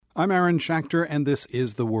I'm Aaron Schachter, and this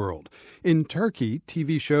is The World. In Turkey,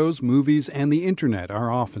 TV shows, movies, and the internet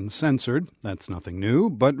are often censored. That's nothing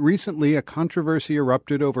new, but recently a controversy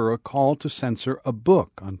erupted over a call to censor a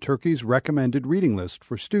book on Turkey's recommended reading list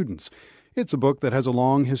for students. It's a book that has a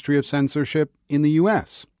long history of censorship in the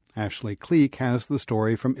U.S. Ashley Cleek has the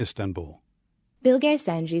story from Istanbul. Bilge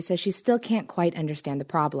Sanji says she still can't quite understand the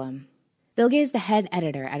problem. Bilge is the head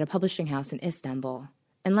editor at a publishing house in Istanbul.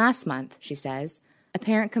 And last month, she says, a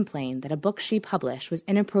parent complained that a book she published was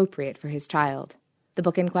inappropriate for his child. The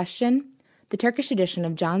book in question? The Turkish edition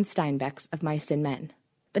of John Steinbeck's Of Mice and Men.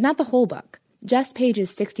 But not the whole book, just pages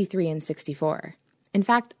 63 and 64. In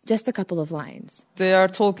fact, just a couple of lines. They are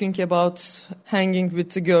talking about hanging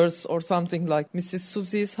with the girls or something like Mrs.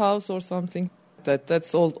 Susie's house or something.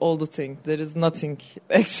 That's all the thing. There is nothing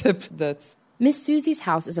except that. Miss Susie's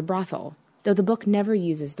house is a brothel, though the book never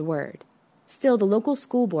uses the word. Still, the local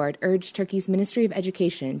school board urged Turkey's Ministry of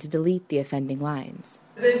Education to delete the offending lines.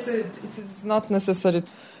 They said it is not necessary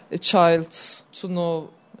a child to know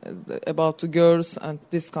about the girls and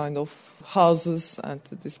this kind of houses and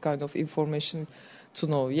this kind of information to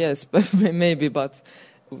know. Yes, maybe, but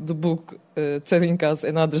the book telling us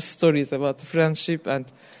another stories about friendship and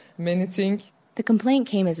many things. The complaint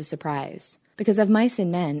came as a surprise, because Of Mice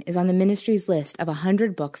and Men is on the ministry's list of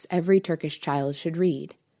 100 books every Turkish child should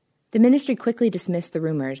read. The ministry quickly dismissed the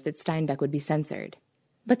rumors that Steinbeck would be censored.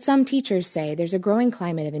 But some teachers say there's a growing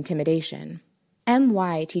climate of intimidation.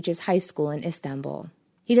 M.Y. teaches high school in Istanbul.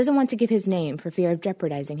 He doesn't want to give his name for fear of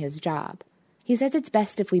jeopardizing his job. He says it's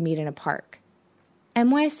best if we meet in a park.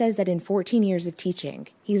 M.Y. says that in 14 years of teaching,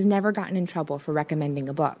 he's never gotten in trouble for recommending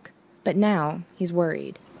a book. But now, he's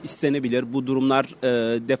worried. I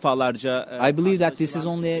believe that this is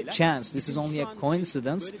only a chance, this is only a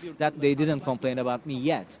coincidence that they didn't complain about me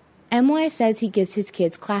yet. M.Y. says he gives his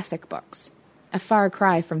kids classic books, a far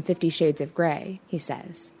cry from 50 Shades of Grey, he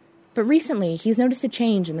says. But recently, he's noticed a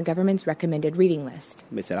change in the government's recommended reading list.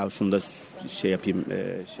 And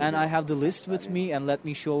I have the list with me, and let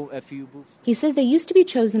me show a few books. He says they used to be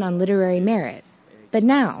chosen on literary merit, but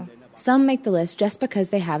now, some make the list just because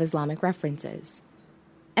they have Islamic references.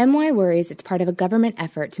 M.Y. worries it's part of a government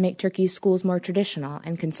effort to make Turkey's schools more traditional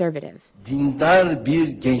and conservative. He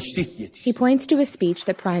points to a speech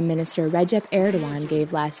that Prime Minister Recep Erdogan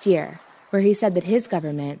gave last year, where he said that his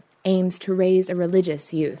government aims to raise a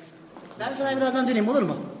religious youth.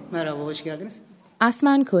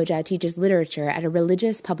 Osman Koja teaches literature at a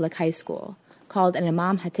religious public high school called an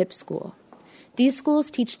Imam Hatip school. These schools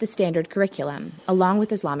teach the standard curriculum, along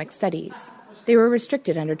with Islamic studies. They were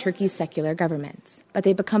restricted under Turkey's secular governments, but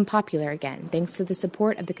they've become popular again thanks to the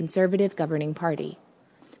support of the conservative governing party.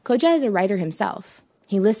 Koja is a writer himself.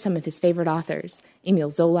 He lists some of his favorite authors,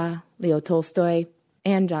 Emil Zola, Leo Tolstoy,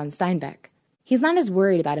 and John Steinbeck. He's not as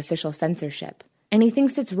worried about official censorship, and he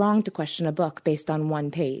thinks it's wrong to question a book based on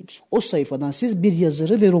one page.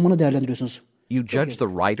 You judge the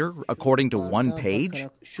writer according to one page?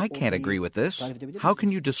 I can't agree with this. How can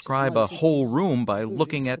you describe a whole room by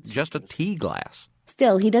looking at just a tea glass?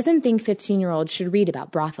 Still, he doesn't think 15-year-olds should read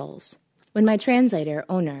about brothels. When my translator,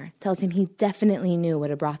 Onur, tells him he definitely knew what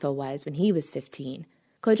a brothel was when he was 15,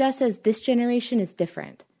 Koja says this generation is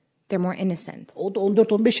different. They're more innocent. They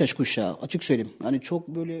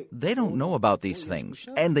don't know about these things,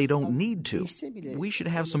 and they don't need to. We should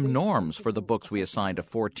have some norms for the books we assign to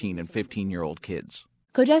 14 and 15-year-old kids.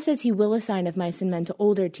 Koja says he will assign Of Mice and Men to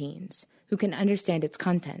older teens who can understand its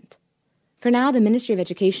content. For now, the Ministry of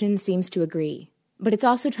Education seems to agree, but it's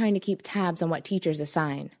also trying to keep tabs on what teachers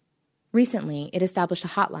assign. Recently, it established a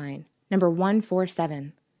hotline, number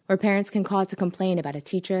 147, where parents can call to complain about a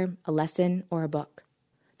teacher, a lesson, or a book.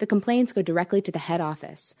 The complaints go directly to the head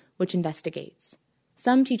office, which investigates.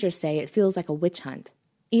 Some teachers say it feels like a witch hunt.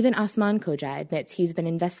 Even Osman Koja admits he's been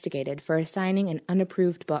investigated for assigning an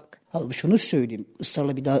unapproved book. If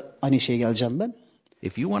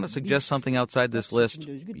you want to suggest something outside this list,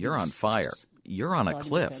 you're on fire. You're on a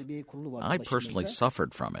cliff. I personally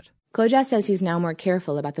suffered from it. Koja says he's now more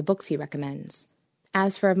careful about the books he recommends.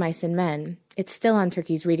 As for Of Mice and Men, it's still on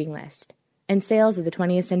Turkey's reading list, and sales of the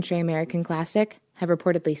 20th century American classic have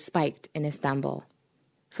reportedly spiked in Istanbul.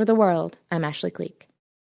 For The World, I'm Ashley Cleek.